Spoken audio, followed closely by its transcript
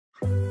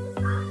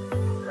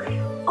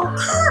I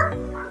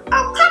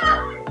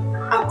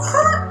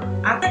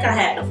think I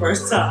had the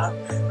first time.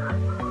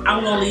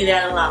 I'm gonna leave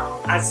that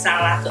alone. I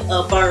sound like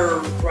a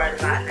bird right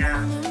about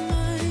now.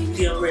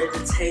 Getting ready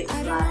to take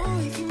flight.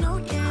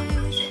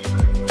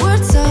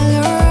 Words all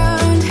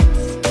around,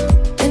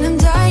 and I'm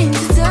dying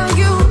to tell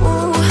you.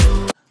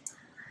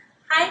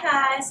 Hi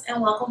guys, and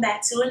welcome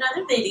back to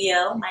another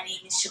video. My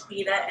name is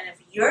Shequita, and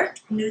if you're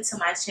new to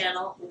my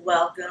channel,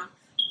 welcome.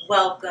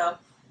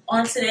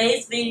 On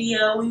today's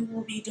video, we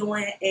will be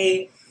doing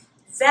a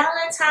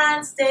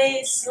Valentine's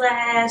Day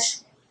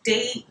 /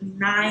 date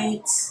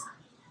night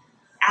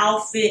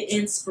outfit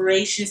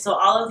inspiration. So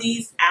all of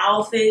these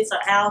outfits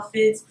are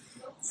outfits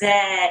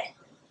that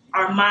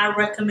are my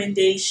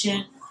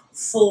recommendation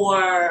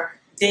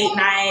for date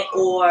night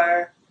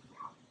or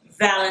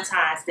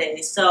Valentine's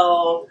Day.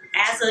 So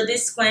as a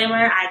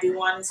disclaimer, I do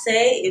want to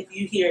say, if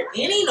you hear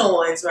any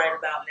noise right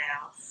about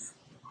now,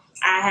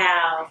 I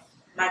have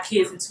my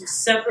kids in 2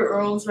 separate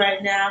rooms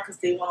right now because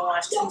they want to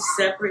watch 2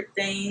 separate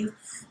things.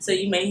 So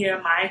you may hear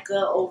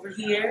Micah over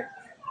here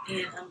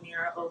and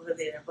Amira over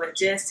there. But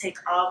just take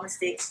all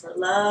mistakes for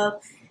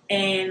love.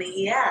 And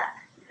yeah,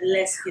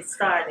 let's get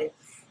started.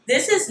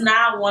 This is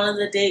not one of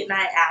the date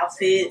night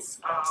outfits.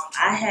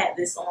 I had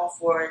this on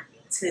for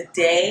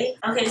today.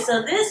 Okay,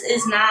 so this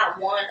is not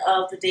one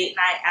of the date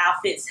night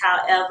outfits.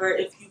 However,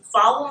 if you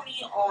follow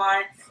me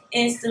on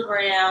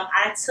Instagram,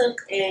 I took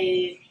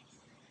a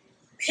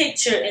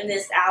picture in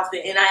this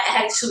outfit, and I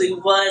actually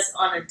was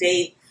on a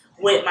date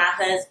with my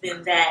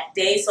husband that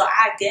day. So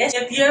I guess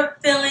if you're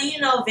feeling, you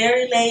know,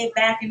 very laid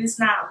back and it's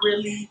not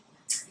really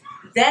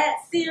that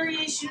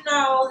serious, you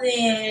know,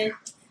 then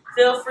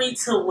feel free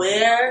to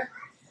wear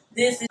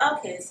this.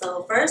 Okay,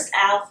 so first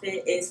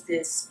outfit is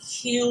this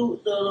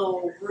cute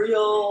little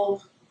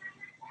real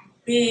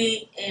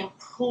big and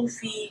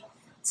poofy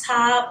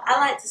top. I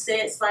like to say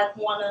it's like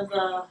one of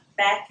the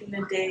back in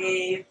the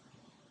day,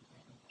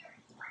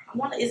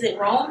 is it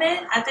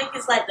Roman? I think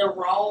it's like the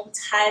Rome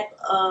type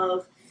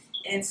of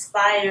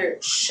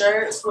inspired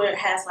shirts where it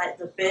has like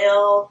the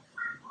bell,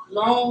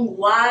 long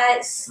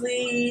wide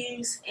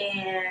sleeves,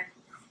 and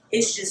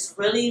it's just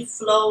really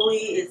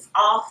flowy. It's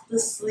off the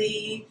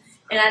sleeve,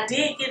 and I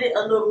did get it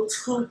a little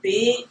too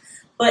big,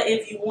 but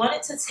if you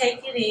wanted to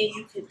take it in,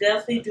 you could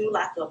definitely do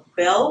like a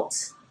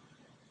belt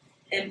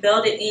and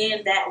belt it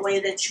in that way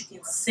that you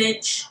can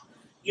cinch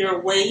your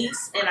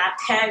waist. And I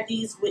paired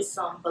these with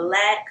some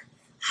black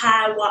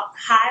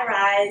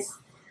high-rise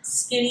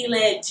skinny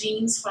leg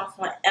jeans from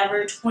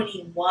Forever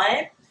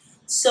 21.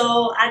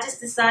 So I just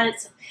decided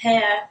to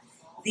pair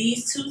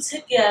these two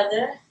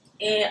together,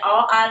 and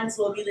all items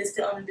will be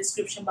listed on the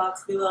description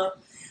box below.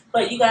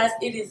 But you guys,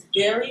 it is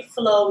very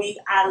flowy.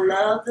 I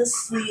love the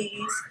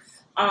sleeves.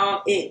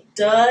 It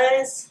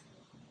does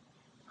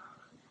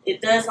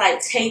like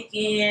take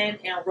in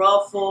and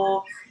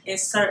ruffle in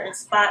certain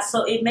spots,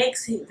 so it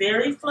makes it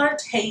very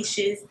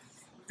flirtatious,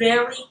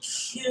 very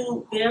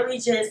cute, very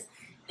just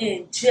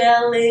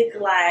angelic,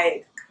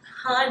 like,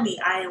 honey,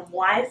 I am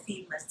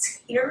wifey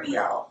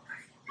material.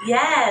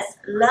 Yes,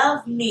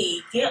 love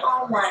me. Get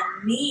on one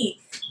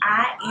knee.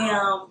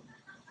 I'm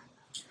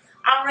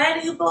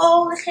ready,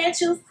 boo.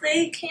 Can't you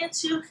see?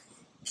 Can't you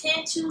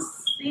see?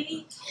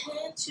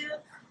 Can't you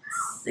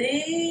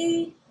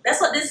see?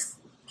 That's what this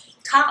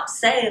top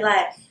say,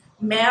 like,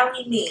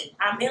 marry me.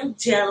 I'm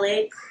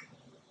angelic.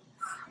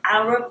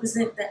 I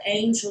represent the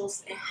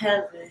angels in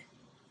heaven.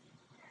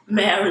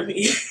 Marry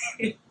me.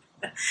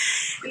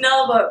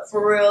 No, but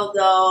for real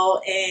though,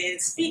 and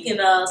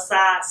speaking of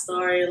side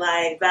story,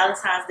 like,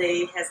 Valentine's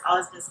Day has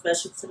always been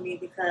special to me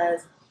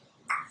because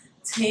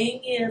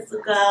 10 years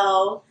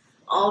ago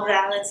on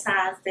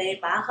Valentine's Day,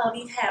 my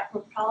hubby had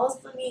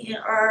proposed to me and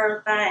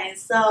everything.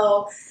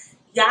 So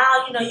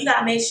y'all, you know, you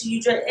gotta make sure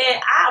you dress.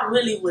 And I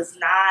really was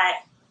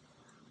not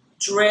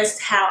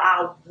dressed how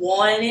I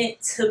wanted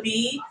to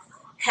be.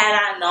 Had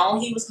I known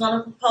he was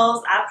gonna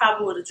propose, I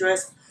probably would have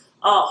dressed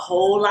a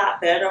whole lot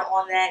better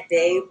on that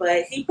day.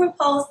 But he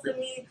proposed to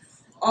me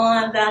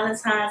on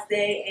Valentine's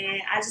Day,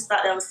 and I just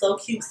thought that was so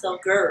cute. So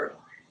girl,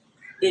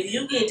 if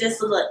you get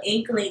just a little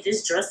inkling,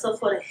 just dress up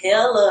for the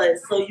hell of it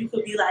so you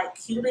could be like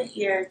cute and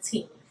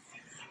irritating.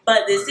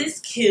 But this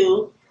is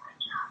cute.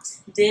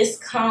 This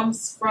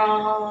comes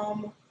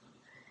from,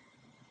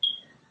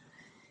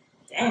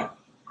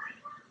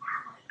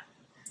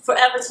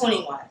 Forever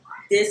 21.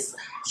 This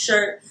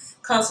shirt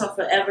comes from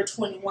Forever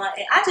 21,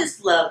 and I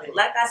just love it.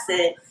 Like I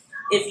said,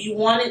 if you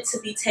want it to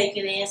be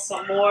taken in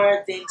some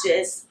more than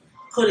just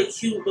put a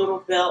cute little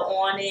belt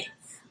on it,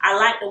 I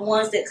like the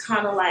ones that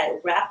kind of like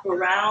wrap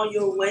around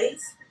your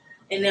waist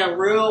and they're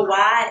real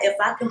wide. If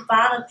I can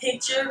find a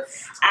picture,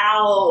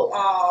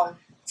 I'll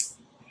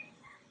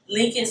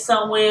link it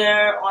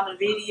somewhere on a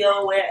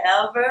video,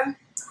 wherever.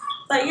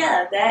 But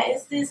yeah, that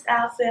is this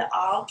outfit,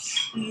 all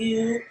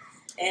cute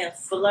and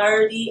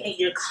flirty, and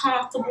you're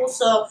comfortable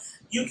so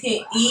you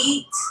can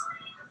eat.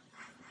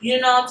 You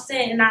know what I'm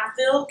saying? And not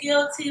feel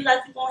guilty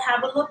like you're going to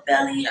have a little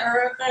belly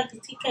or everything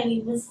because he can't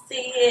even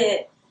see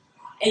it.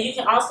 And you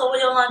can also wear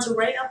your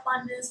lingerie up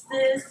on this,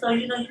 so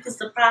you know you can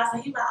surprise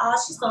him. He's like, oh,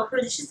 she's so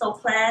pretty, she's so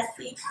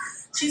classy,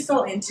 she's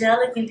so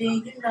angelic, and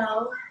then you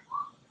know,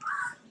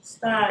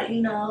 start,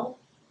 you know,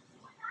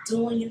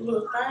 doing your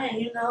little thing,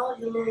 you know,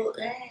 your little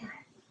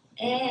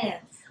and.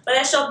 But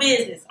that's your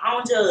business. I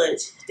don't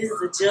judge. This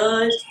is a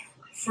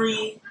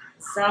judge-free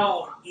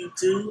zone. You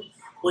do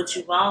what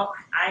you want.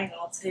 I ain't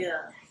gonna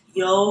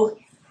tell.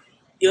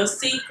 Your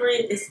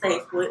secret is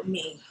safe with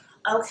me.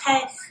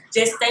 Okay?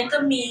 Just think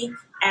of me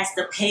as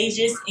the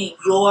pages in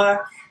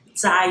your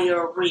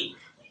diary.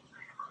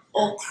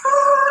 Okay?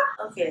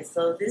 Okay,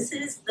 so this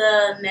is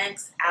the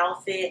next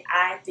outfit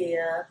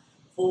idea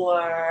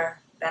for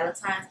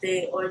Valentine's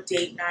Day or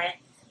date night.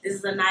 This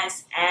is a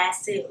nice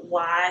acid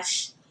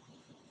wash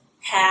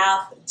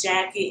half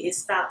jacket. It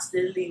stops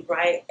literally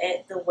right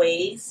at the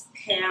waist,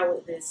 paired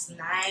with this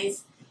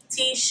nice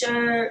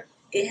t-shirt.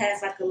 It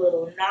has like a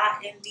little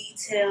knot in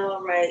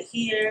detail right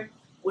here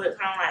with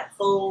kind of like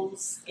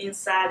folds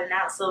inside and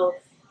out. So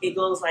it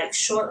goes like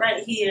short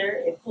right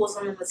here, it pulls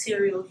on the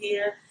material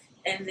here,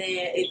 and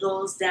then it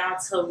goes down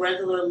to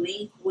regular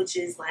length, which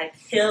is like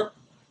hip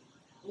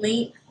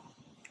length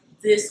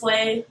this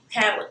way,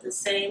 paired with the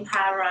same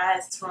high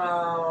rise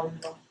from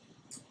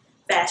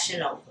Fashion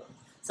Nova.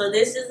 So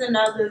this is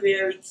another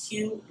very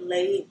cute,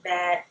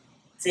 laid-back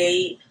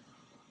date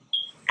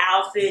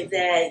outfit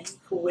that you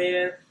can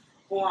wear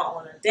going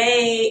on a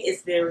date.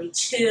 It's very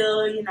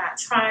chill. You're not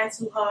trying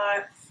too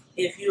hard.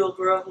 If you're a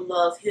girl who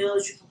loves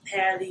heels, you can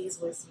pair these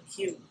with some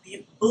cute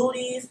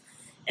booties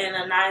and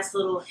a nice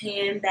little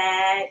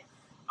handbag.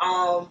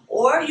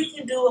 Or you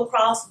can do a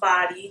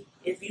crossbody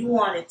if you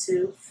wanted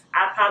to.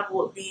 I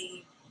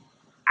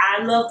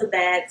love the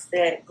bags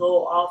that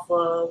go off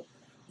of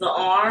the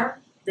arm,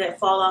 that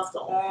fall off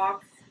the arm.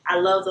 I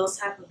love those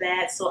type of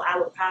bags, so I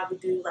would probably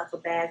do like a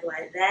bag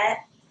like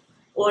that.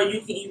 Or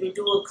you can even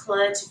do a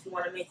clutch if you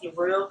want to make it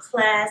real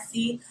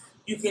classy.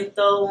 You can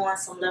throw on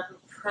some leopard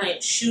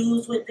print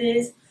shoes with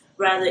this,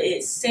 whether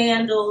it's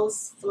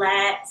sandals,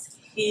 flats,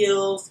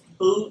 heels,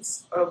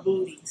 boots, or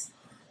booties.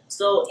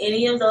 So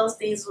any of those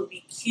things would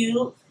be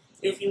cute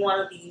if you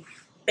want to be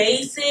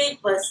basic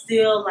but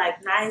still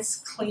like nice,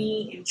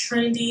 clean, and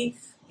trendy.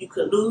 You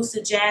could lose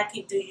the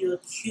jacket, do your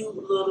cute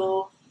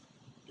little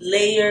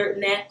layered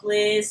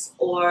necklace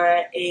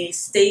or a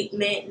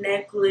statement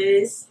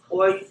necklace,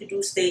 or you could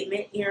do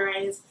statement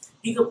earrings.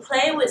 You could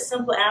play with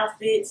simple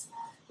outfits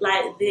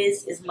like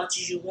this as much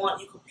as you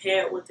want. You could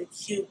pair it with a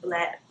cute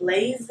black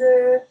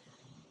blazer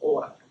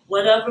or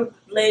whatever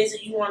blazer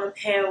you want to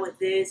pair with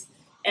this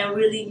and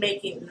really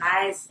make it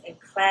nice and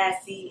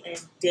classy and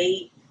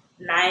date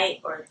night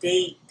or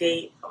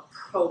date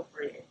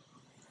appropriate.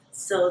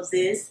 So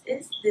this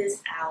is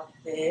this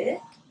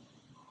outfit.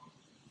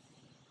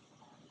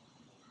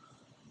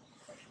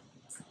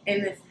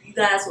 And if you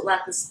guys would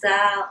like a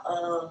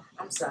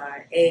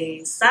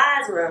a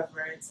size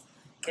reference,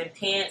 in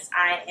pants,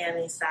 I am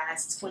a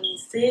size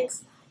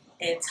 26.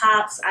 And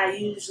tops, I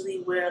usually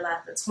wear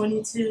like a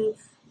 22,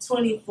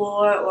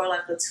 24, or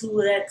like a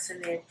 2X.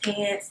 And then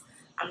pants,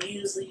 I'm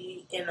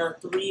usually in a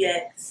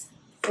 3X,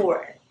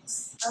 4X.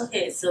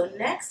 Okay, so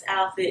next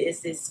outfit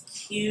is this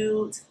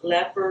cute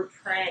leopard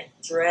print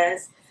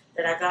dress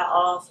that I got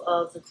off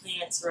of the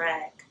clearance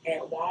rack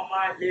at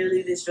Walmart.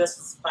 Literally, this dress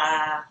was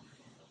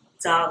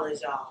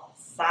 $5, y'all.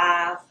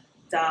 $5.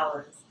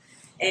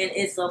 And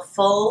it's a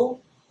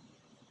faux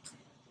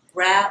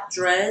wrap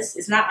dress.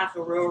 It's not like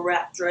a real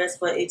wrap dress,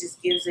 but it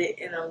just gives it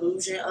an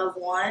illusion of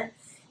one.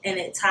 And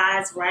it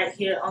ties right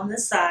here on the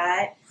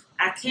side.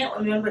 I can't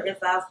remember if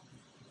I've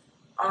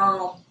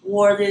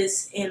wore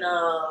this in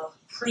a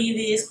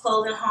previous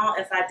clothing haul.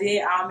 If I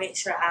did, I'll make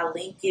sure I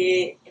link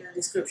it in the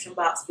description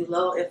box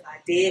below if I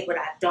did, but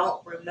I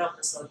don't remember,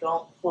 so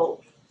don't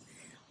quote me.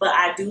 But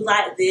I do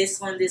like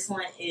this one. This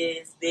one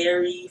is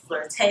very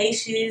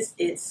flirtatious.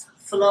 It's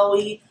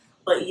flowy,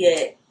 but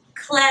yet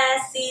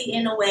classy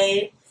in a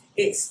way.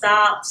 It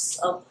stops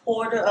a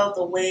quarter of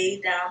the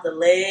way down the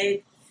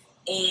leg.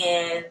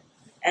 And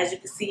as you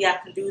can see, I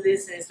can do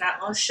this and it's not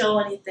going to show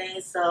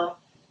anything. So,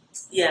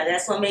 yeah,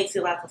 that's what makes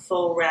it like a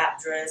faux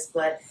wrap dress.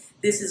 But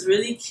this is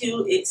really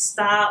cute. It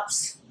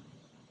stops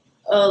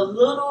a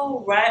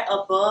little right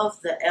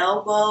above the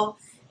elbow.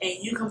 And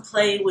you can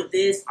play with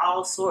this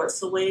all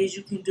sorts of ways.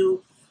 You can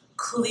do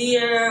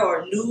clear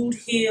or nude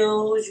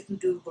heels. You can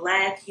do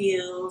black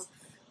heels.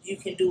 You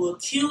can do a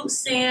cute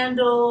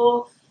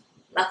sandal,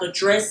 like a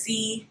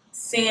dressy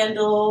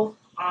sandal.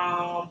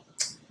 I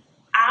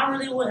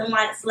really wouldn't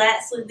like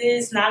flats with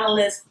this, not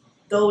unless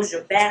those are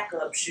your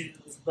backup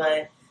shoes.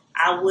 But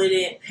I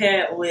wouldn't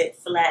pair it with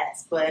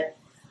flats. But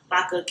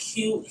like a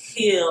cute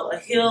heel. A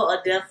heel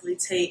will definitely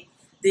take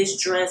this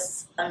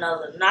dress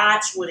another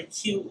notch with a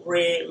cute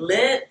red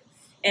lip,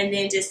 and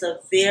then just a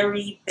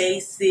very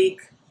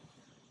basic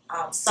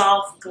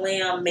soft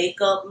glam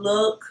makeup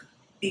look,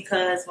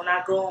 because when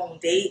I go on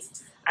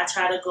dates I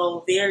try to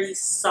go very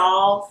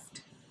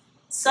soft.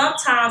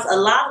 Sometimes, a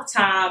lot of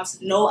times,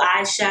 no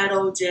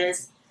eyeshadow,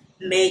 just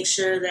make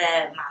sure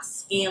that my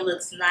skin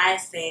looks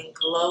nice and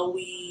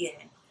glowy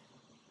and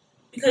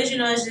because, you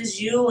know, it's just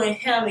you and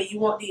him, and you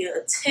want the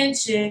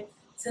attention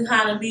to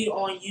kind of be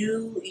on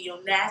you and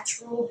your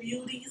natural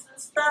beauties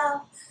and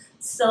stuff.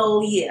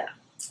 So yeah,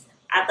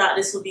 I thought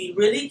this would be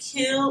really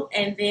cute.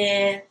 And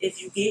then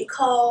if you get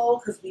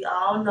cold, because we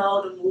all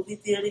know the movie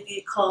theater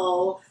get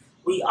cold,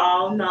 we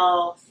all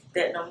know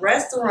that the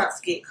restaurants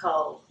get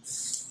cold.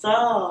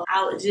 So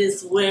I would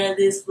just wear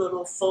this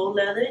little faux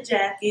leather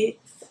jacket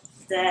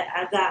that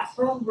I got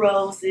from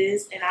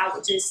Roses, and I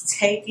would just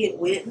take it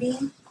with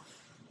me.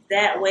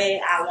 That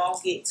way I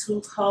won't get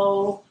too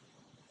cold.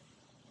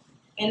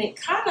 And it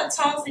kind of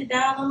tones it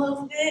down a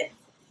little bit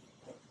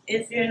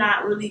if you're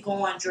not really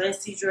going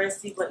dressy.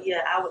 But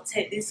yeah, I would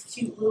take this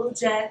cute little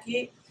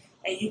jacket,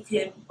 and you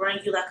can bring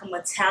you like a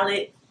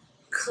metallic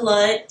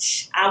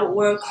clutch. I would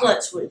wear a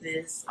clutch with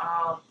this.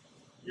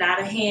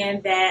 Not a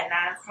handbag,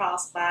 not a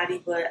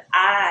crossbody, but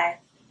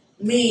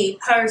me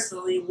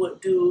personally,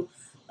 would do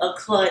a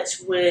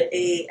clutch with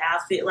a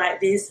outfit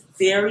like this.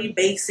 Very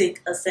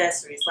basic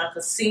accessories, like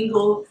a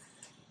single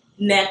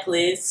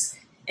necklace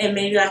and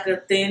maybe like a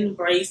thin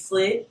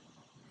bracelet,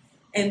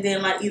 and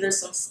then like either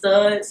some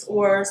studs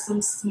or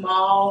some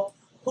small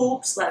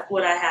hoops like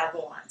what I have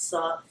on.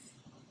 So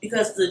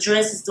because the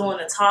dress is doing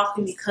the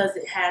talking, because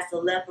it has the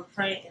leopard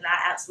print, and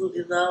I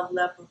absolutely love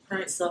leopard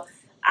print, so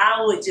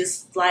I would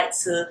just like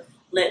to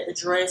let the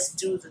dress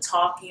do the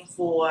talking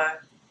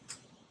for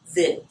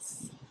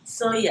this.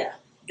 So yeah,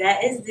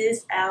 that is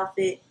this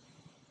outfit.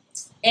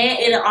 And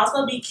it'll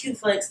also be cute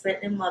for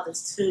expecting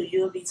mothers too.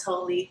 You'll be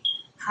totally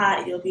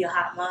hot. You'll be a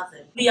hot mother.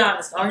 To be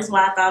honest, the only reason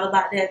why I thought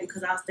about that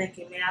because I was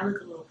thinking, man, I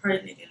look a little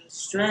pregnant in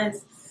this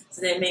dress.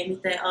 So that made me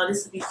think, oh,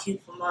 this would be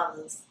cute for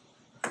mothers.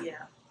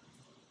 Yeah,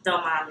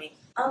 don't mind me.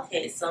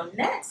 Okay, so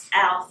next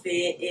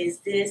outfit is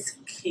this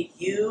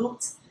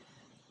cute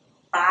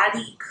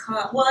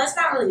bodycon. Well, it's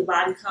not really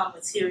bodycon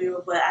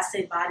material, but I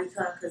say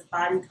bodycon because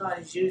bodycon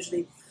is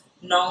usually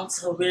known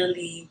to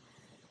really,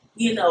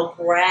 you know,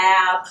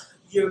 grab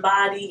your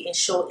body and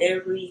show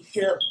every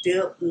hip,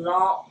 dip,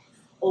 lump,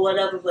 or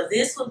whatever. But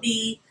this would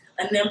be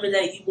a number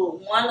that you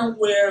would want to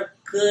wear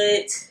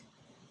good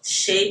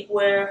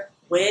shapewear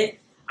with.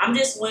 I'm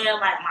just wearing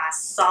like my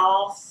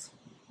soft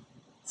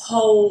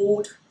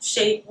hold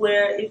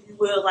shapewear, if you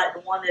will, like the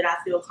one that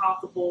I feel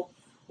comfortable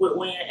with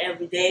wearing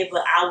every day.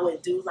 But I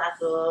would do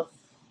like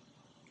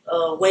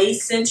a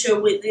waist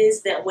cincher with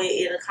this. That way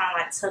it'll kind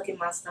of like tuck in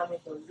my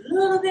stomach a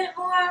little bit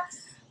more.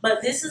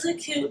 But this is a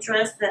cute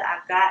dress that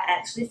I got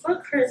actually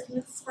for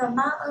Christmas from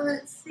my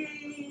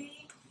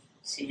auntie.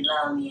 She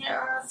loved me at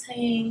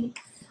Valentine.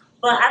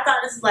 But I thought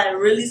this was like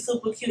really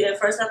super cute. At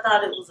first I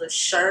thought it was a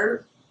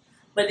shirt.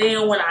 But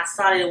then when I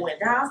saw it went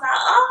down, I was like,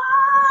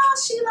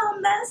 oh, she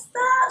done messed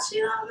up. She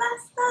done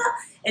messed up.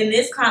 And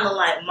this kind of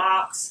like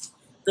mocks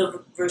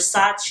the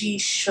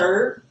Versace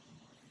shirt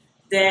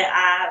that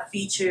I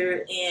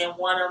featured in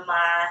one of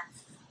my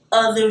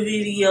other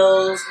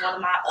videos, one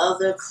of my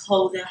other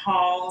clothing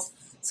hauls.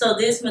 So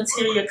this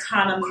material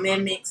kind of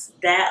mimics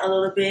that a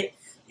little bit.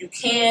 You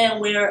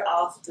can wear it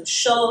off the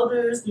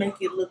shoulders, make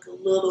it look a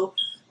little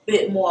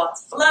bit more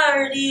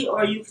flirty,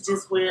 or you could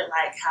just wear it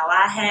like how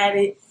I had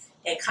it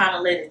and kind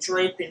of let it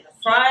drape in the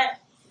front.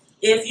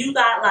 If you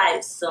got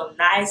like some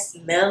nice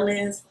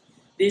melons,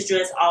 this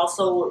dress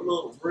also would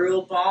look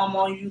real bomb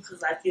on you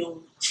because like your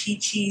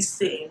chi-chi's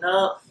sitting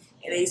up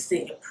and they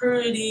sitting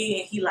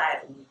pretty, and he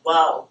like,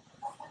 wow.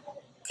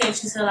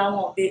 Can't you tell I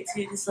want big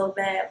titties so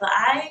bad? But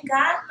I ain't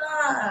got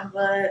none.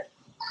 But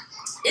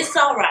it's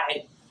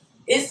alright.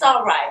 It's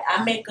alright.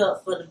 I make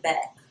up for the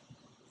back,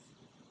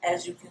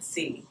 as you can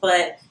see.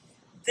 But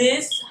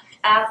this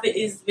outfit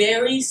is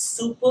very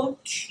super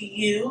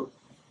cute.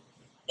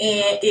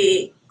 And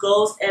it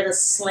goes at a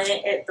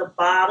slant at the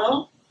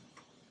bottom.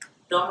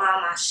 Don't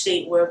mind my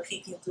shapewear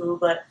peeking through.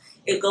 But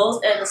it goes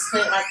at a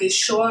slant, like it's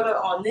shorter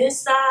on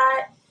this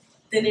side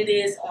than it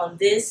is on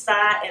this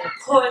side. And of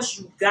course,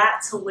 you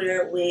got to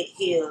wear it with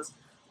heels.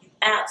 You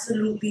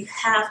absolutely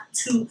have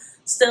to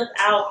step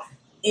out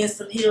in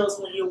some heels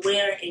when you're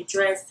wearing a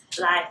dress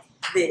like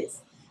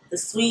this. The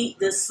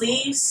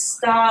sleeves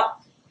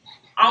stop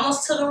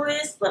almost to the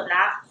wrist, but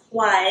not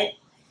quite.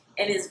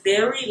 And it's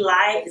very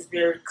light. It's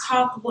very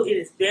comfortable. It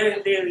is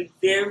very, very,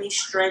 very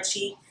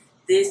stretchy.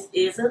 This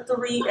is a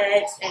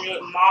 3X, and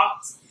it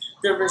mocks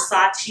the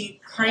Versace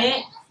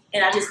print.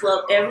 And I just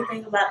love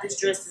everything about this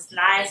dress. It's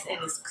nice and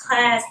it's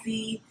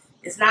classy.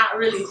 It's not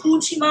really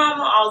hoochie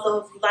mama,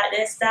 although if you like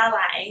that style,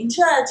 I ain't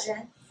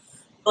judging.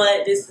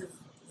 But this is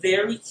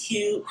very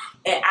cute.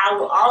 And I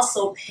will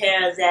also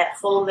pair that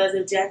faux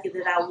leather jacket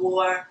that I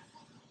wore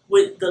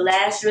with the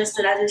last dress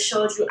that I just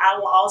showed you. I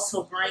will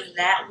also bring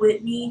that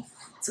with me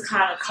to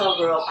kind of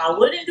cover up. I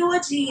wouldn't do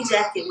a jean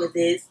jacket with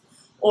this,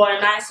 or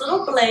a nice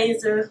little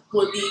blazer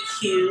would be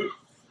cute,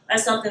 or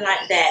something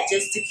like that,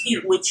 just to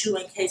keep with you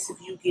in case if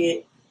you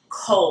get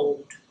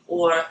cold,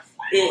 or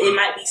it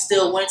might be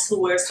still winter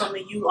where some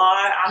of you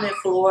are. I'm in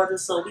Florida,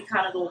 so we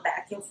kind of go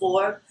back and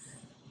forth,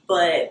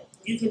 but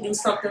you can do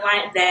something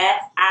like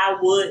that. I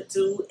would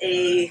do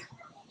a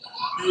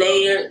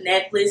layered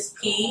necklace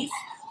piece,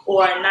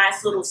 or a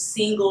nice little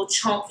single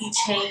chunky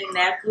chain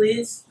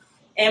necklace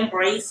and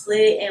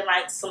bracelet, and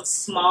like some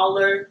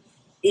smaller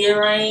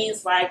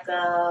earrings, like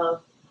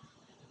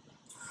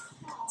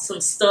some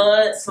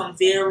studs, some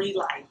very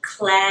like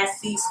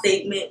classy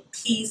statement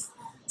piece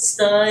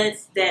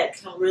studs that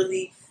can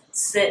really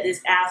set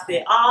this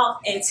outfit off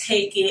and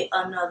take it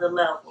another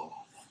level.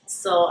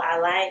 So I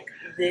like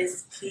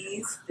this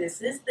piece.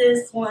 This is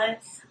this one.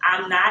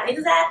 I'm not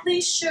exactly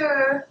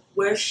sure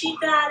where she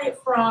got it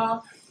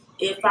from.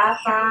 If I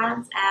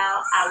find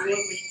out, I will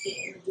link it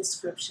in the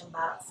description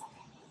box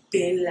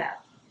below.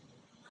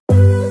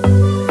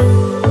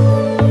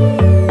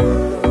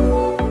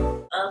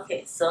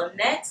 Okay, so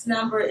next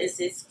number is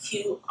this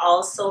cute,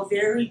 also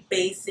very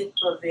basic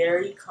but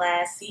very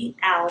classy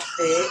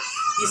outfit.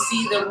 You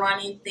see the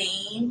running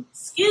theme.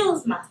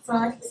 Excuse my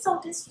son, he's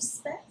so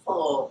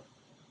disrespectful.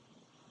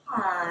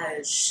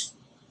 Gosh.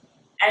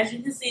 As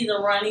you can see, the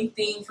running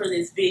theme for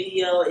this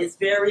video is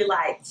very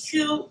like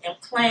cute and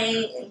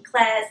plain and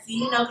classy,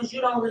 you know, because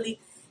you don't really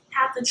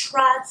have to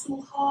try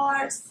too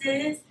hard,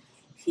 sis.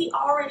 He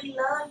already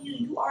loves you.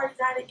 You already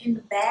got it in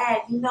the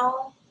bag, you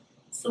know.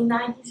 So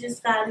now you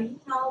just gotta, you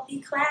know,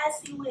 be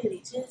classy with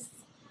it. Just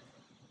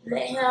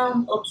let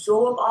him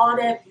absorb all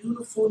that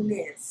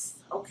beautifulness,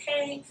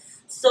 okay?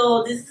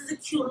 So this is a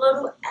cute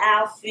little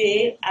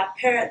outfit. I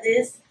paired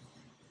this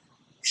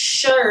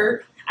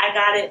shirt. I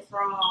got it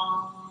from,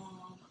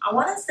 I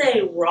want to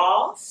say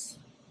Ross.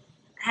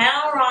 I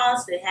had on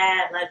Ross. They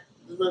had like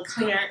the little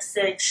clearance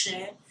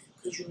section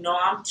because you know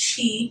I'm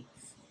cheap.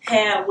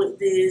 Had with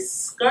this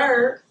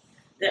skirt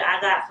that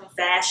I got from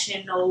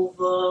Fashion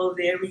Nova,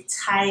 very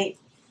tight.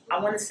 I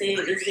want to say,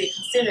 is it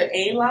considered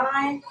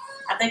A-line?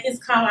 I think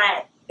it's kind of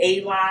like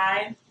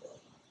A-line.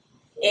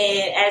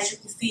 And as you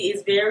can see,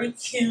 it's very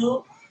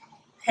cute.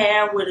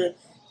 Paired with a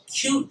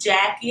cute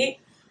jacket.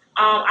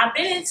 I've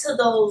been into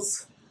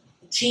those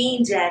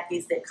jean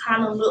jackets that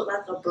kind of look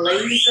like a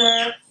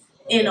blazer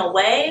in a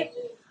way.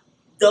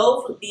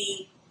 Those would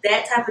be,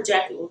 that type of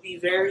jacket would be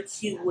very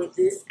cute with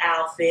this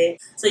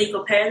outfit. So you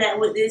compare that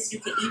with this, you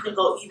can even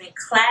go even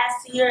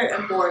classier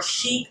and more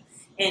chic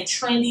and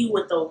trendy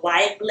with the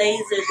white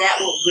blazer. That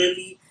will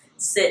really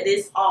set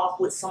this off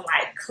with some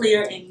like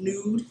clear and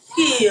nude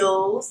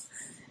heels.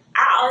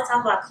 I always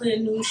talk about clear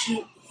nude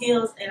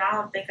heels, and I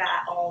don't think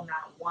I own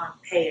not one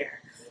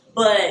pair.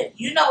 But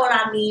you know what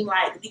I mean,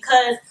 like,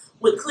 because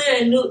with clear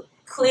and nude,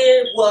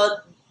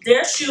 well,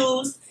 they're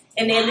shoes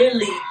and they're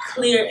literally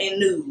clear and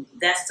nude.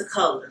 That's the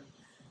color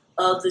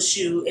of the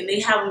shoe, and they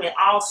have them in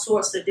all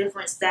sorts of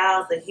different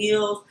styles, the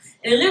heels,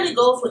 and it literally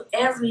goes with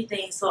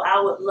everything. So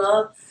I would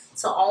love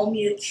to own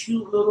me a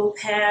cute little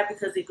pair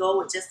because they go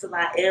with just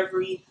about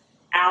every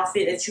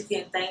outfit that you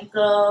can think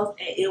of,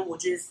 and it will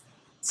just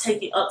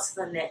take it up to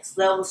the next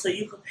level. So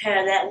you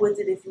compare that with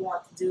it if you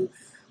want to do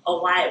a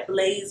white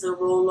blazer,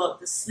 roll up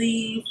the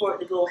sleeve for it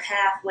to go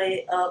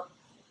halfway up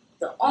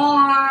the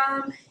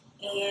arm,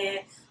 and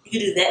you can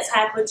do that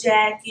type of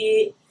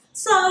jacket.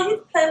 So you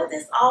can play with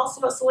this all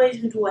sorts of ways.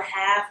 You can do a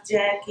half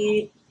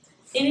jacket,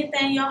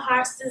 anything your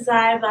heart's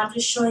desire, but I'm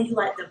just showing you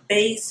like the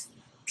base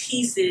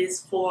pieces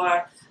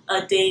for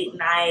a date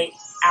night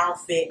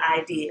outfit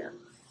idea.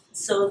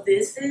 So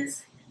this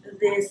is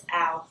this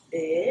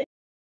outfit.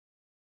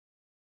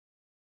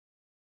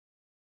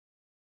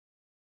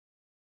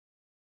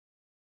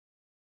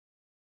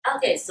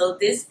 Okay, so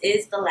this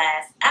is the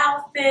last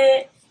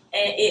outfit,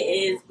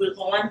 and we're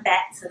going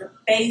back to the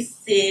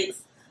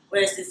basics,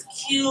 where it's this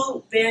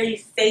cute, very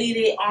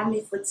faded,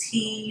 army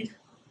fatigued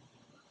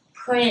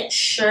print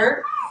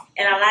shirt,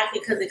 and I like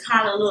it because it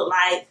kind of look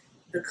like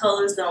the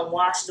colors done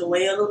washed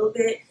away a little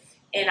bit,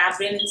 and I've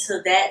been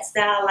into that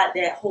style, like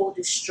that whole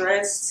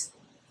distressed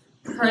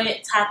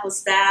print type of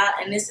style,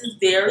 and this is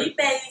very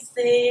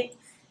basic.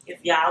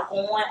 If y'all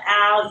going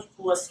out, you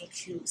can wear some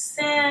cute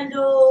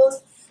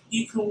sandals.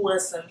 You can wear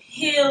some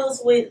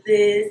heels with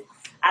this.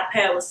 I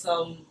paired with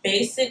some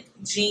basic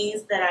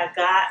jeans that I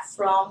got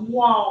from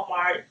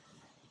Walmart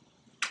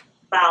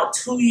about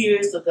 2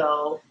 years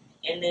ago.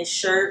 And this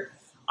shirt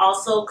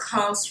also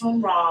comes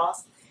from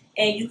Ross.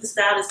 And you can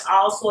style this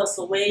all sorts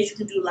of ways. You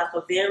can do like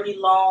a very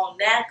long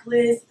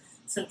necklace,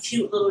 some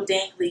cute little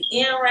dangly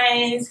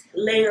earrings,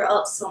 layer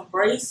up some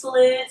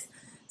bracelets,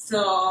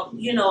 some,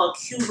 you know, a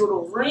cute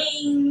little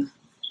ring,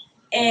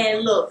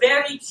 and look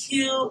very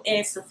cute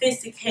and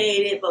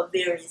sophisticated, but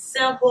very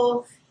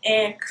simple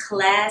and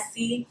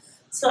classy.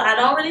 So I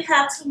don't really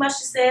have too much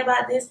to say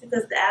about this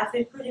because the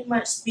outfit pretty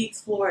much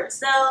speaks for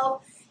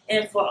itself.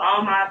 And for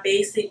all my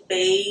basic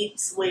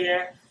babes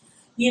where,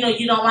 you know,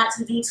 you don't like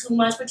to do too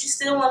much, but you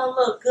still want to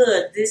look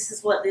good, this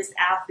is what this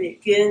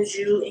outfit gives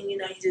you. And, you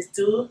know, you just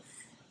do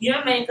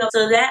your makeup.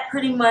 So that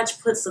pretty much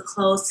puts a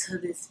close to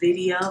this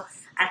video.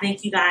 I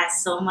thank you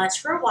guys so much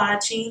for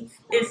watching.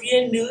 If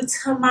you're new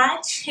to my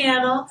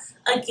channel,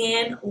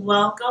 again,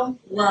 welcome,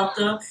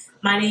 welcome.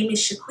 My name is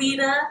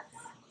Shequita,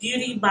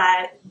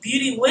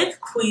 Beauty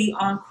with Qui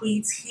on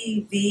Qui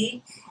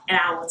TV, and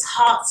I will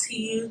talk to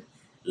you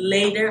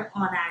later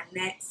on our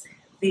next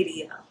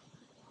video.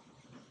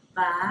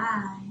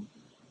 Bye.